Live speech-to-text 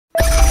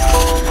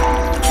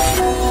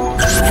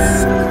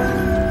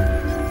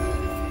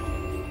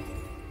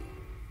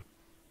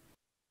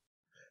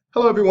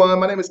everyone.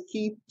 My name is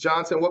Keith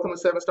Johnson. Welcome to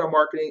 7 Star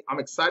Marketing. I'm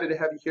excited to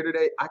have you here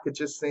today. I could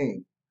just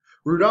sing.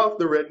 Rudolph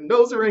the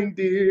red-nosed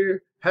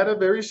reindeer had a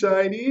very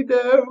shiny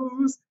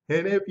nose,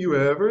 and if you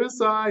ever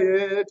saw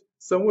it,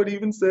 some would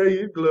even say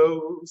it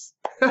glows.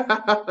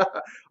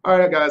 All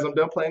right, guys, I'm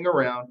done playing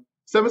around.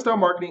 7 Star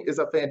Marketing is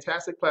a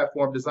fantastic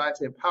platform designed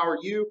to empower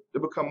you to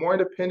become more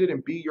independent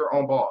and be your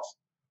own boss.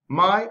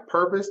 My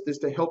purpose is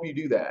to help you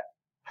do that.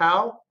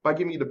 How? By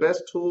giving you the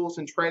best tools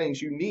and trainings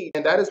you need,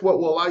 and that is what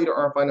will allow you to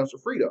earn financial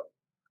freedom.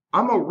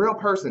 I'm a real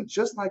person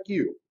just like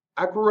you.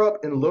 I grew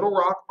up in Little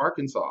Rock,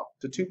 Arkansas,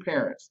 to two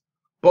parents.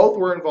 Both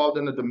were involved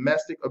in a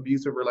domestic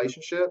abusive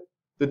relationship.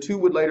 The two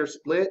would later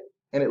split,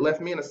 and it left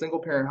me in a single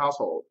parent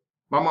household.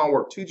 My mom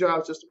worked 2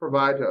 jobs just to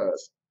provide to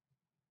us,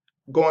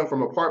 going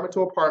from apartment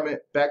to apartment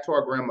back to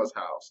our grandma's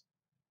house.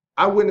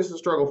 I witnessed the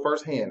struggle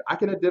firsthand. I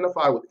can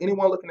identify with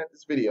anyone looking at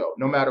this video,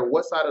 no matter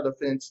what side of the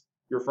fence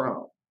you're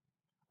from.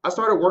 I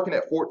started working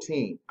at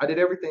 14. I did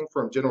everything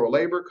from general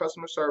labor,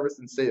 customer service,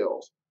 and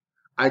sales.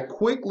 I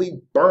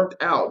quickly burnt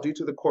out due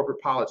to the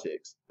corporate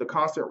politics, the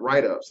constant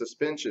write-ups,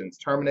 suspensions,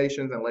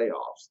 terminations, and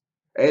layoffs.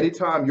 At any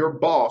time, your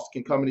boss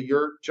can come into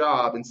your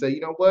job and say, you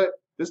know what,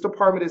 this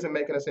department isn't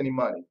making us any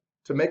money.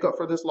 To make up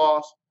for this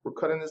loss, we're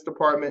cutting this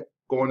department,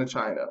 going to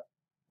China.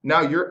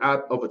 Now you're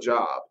out of a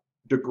job,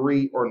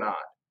 degree or not.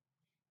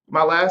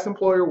 My last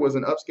employer was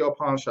an upscale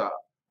pawn shop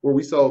where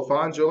we sold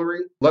fine jewelry,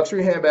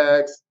 luxury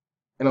handbags,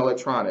 and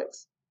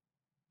electronics.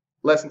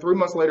 Less than 3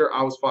 months later,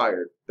 I was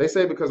fired. They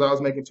say because I was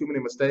making too many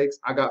mistakes,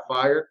 I got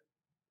fired.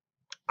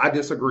 I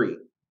disagree.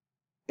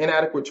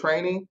 Inadequate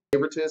training,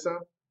 favoritism,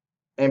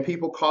 and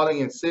people calling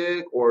in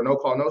sick or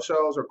no-call,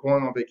 no-shows or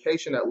going on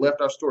vacation that left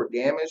our store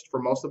damaged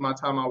for most of my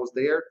time I was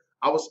there.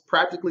 I was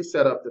practically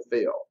set up to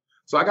fail.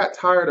 So I got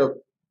tired of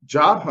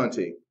job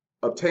hunting.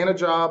 Obtain a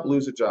job,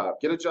 lose a job.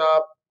 Get a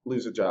job,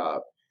 lose a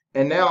job.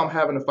 And now I'm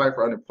having to fight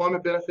for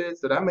unemployment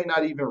benefits that I may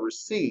not even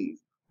receive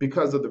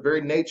because of the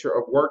very nature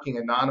of working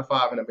a 9 to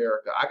 5 in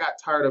America. I got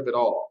tired of it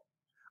all.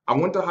 I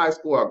went to high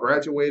school, I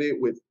graduated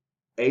with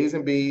A's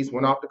and B's,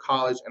 went off to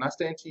college, and I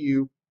stand to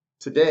you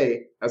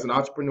today as an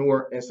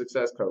entrepreneur and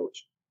success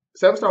coach.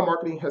 7 Star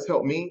Marketing has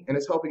helped me, and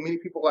it's helping many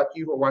people like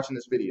you who are watching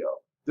this video.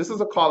 This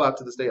is a call out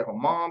to the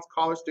stay-at-home moms,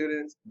 college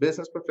students,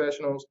 business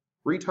professionals,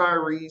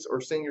 retirees,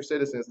 or senior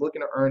citizens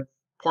looking to earn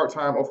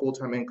part-time or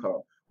full-time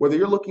income. Whether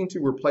you're looking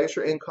to replace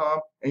your income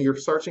and you're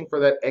searching for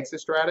that exit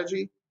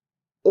strategy,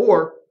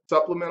 or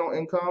supplemental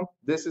income,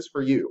 this is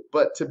for you.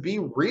 But to be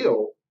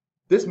real,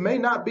 this may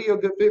not be a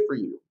good fit for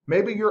you.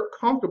 Maybe you're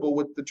comfortable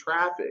with the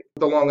traffic,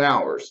 the long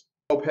hours,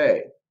 no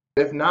pay.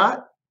 If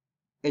not,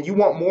 and you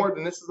want more,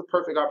 then this is a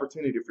perfect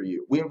opportunity for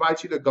you. We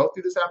invite you to go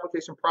through this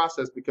application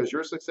process because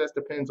your success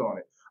depends on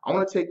it. I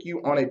want to take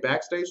you on a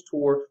backstage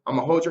tour. I'm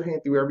going to hold your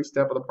hand through every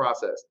step of the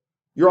process.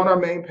 You're on our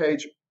main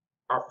page,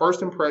 our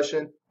first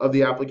impression of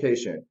the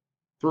application.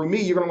 Through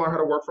me, you're going to learn how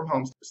to work from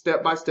home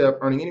step by step,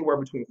 earning anywhere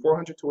between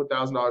 $400 to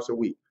 $1,000 a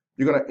week.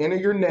 You're going to enter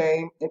your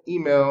name and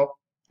email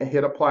and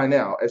hit apply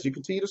now. As you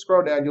continue to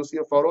scroll down, you'll see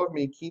a photo of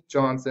me, Keith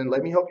Johnson.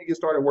 Let me help you get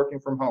started working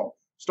from home.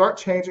 Start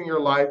changing your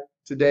life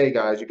today,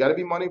 guys. You got to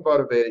be money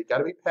motivated, you got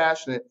to be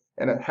passionate,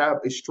 and have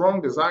a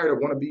strong desire to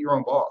want to be your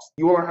own boss.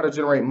 You will learn how to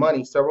generate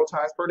money several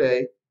times per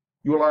day.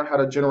 You will learn how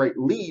to generate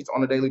leads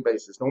on a daily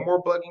basis. No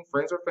more bugging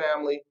friends or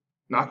family,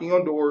 knocking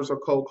on doors, or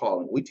cold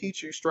calling. We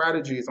teach you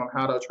strategies on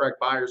how to attract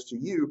buyers to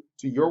you,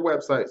 to your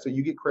website, so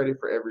you get credit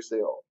for every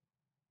sale.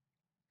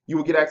 You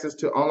will get access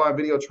to online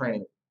video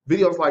training,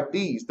 videos like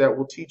these that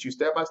will teach you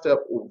step by step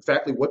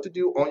exactly what to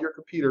do on your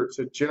computer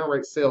to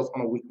generate sales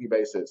on a weekly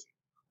basis.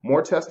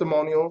 More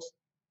testimonials,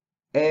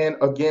 and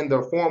again,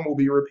 the form will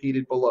be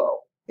repeated below.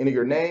 Enter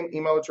your name,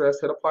 email address,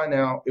 hit apply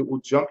now. It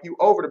will jump you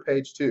over to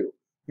page 2.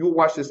 You will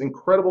watch this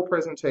incredible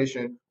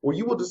presentation where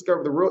you will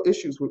discover the real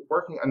issues with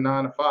working a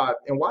 9 to 5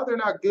 and why they're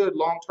not good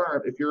long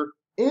term if your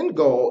end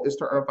goal is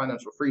to earn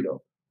financial freedom.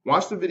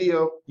 Watch the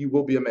video, you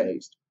will be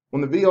amazed.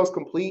 When the video is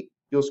complete,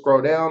 you'll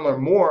scroll down,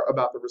 learn more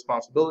about the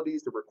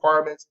responsibilities, the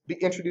requirements, be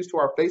introduced to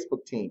our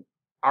Facebook team,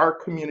 our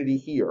community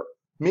here.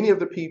 Many of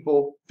the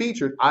people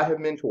featured I have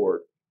mentored.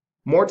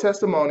 More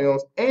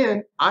testimonials,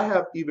 and I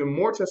have even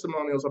more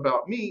testimonials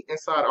about me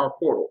inside our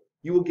portal.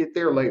 You will get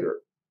there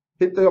later.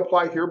 Hit the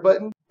apply here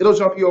button. It'll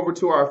jump you over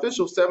to our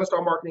official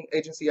 7-Star Marketing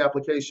Agency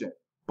application.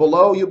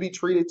 Below, you'll be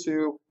treated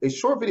to a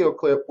short video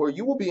clip where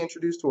you will be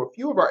introduced to a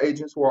few of our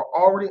agents who are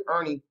already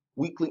earning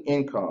weekly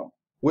income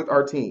with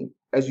our team.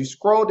 As you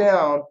scroll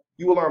down,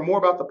 you will learn more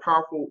about the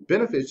powerful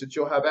benefits that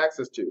you'll have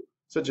access to,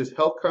 such as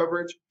health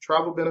coverage,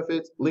 travel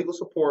benefits, legal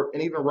support,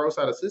 and even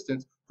roadside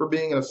assistance for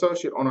being an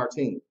associate on our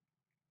team.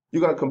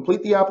 You're going to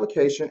complete the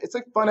application. It's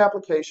a fun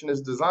application.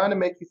 It's designed to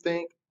make you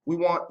think. We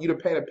want you to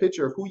paint a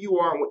picture of who you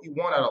are and what you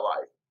want out of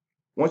life.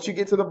 Once you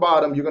get to the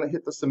bottom, you're going to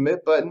hit the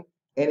submit button,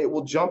 and it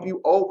will jump you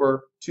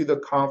over to the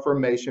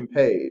confirmation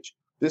page.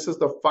 This is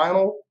the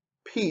final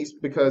piece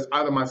because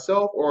either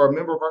myself or a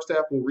member of our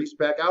staff will reach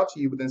back out to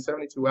you within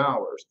 72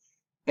 hours.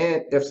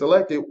 And if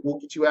selected, we'll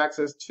get you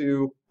access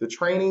to the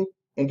training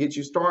and get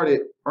you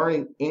started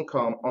earning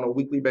income on a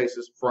weekly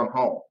basis from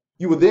home.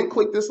 You will then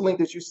click this link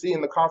that you see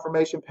in the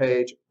confirmation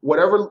page.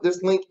 Whatever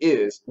this link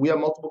is, we have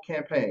multiple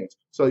campaigns.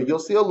 So you'll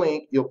see a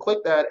link, you'll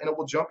click that, and it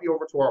will jump you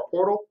over to our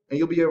portal, and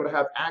you'll be able to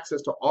have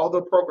access to all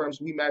the programs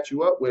we match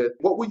you up with.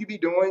 What will you be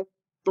doing?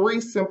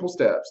 3 simple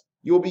steps.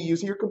 You will be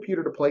using your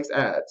computer to place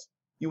ads.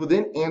 You will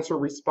then answer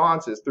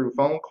responses through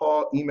phone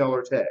call, email,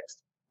 or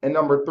text. And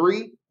number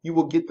 3, you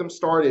will get them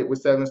started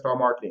with 7-Star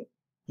Marketing.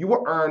 You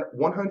will earn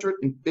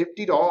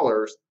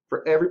 $150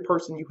 for every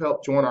person you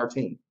help join our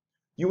team.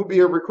 You will be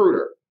a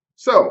recruiter.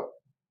 So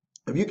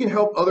if you can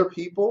help other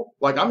people,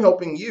 like I'm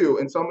helping you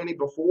and so many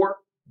before,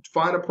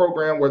 find a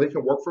program where they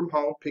can work from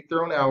home, pick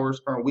their own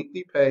hours, earn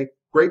weekly pay,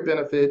 great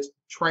benefits,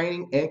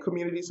 training, and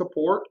community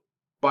support,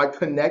 by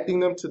connecting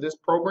them to this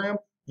program,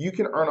 you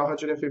can earn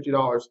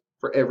 $150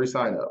 for every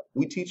sign up.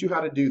 We teach you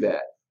how to do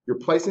that. You're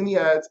placing the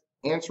ads,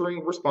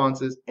 answering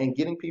responses, and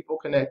getting people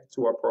connected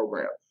to our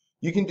program.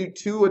 You can do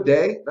 2 a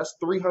day. That's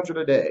 300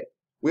 a day.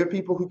 We have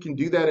people who can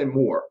do that and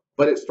more,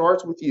 but it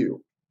starts with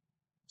you.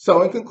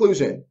 So in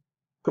conclusion,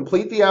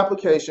 complete the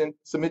application,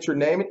 submit your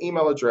name and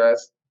email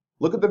address,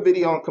 look at the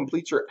video and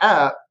complete your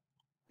app,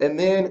 and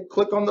then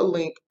click on the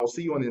link. I'll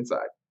see you on the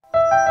inside.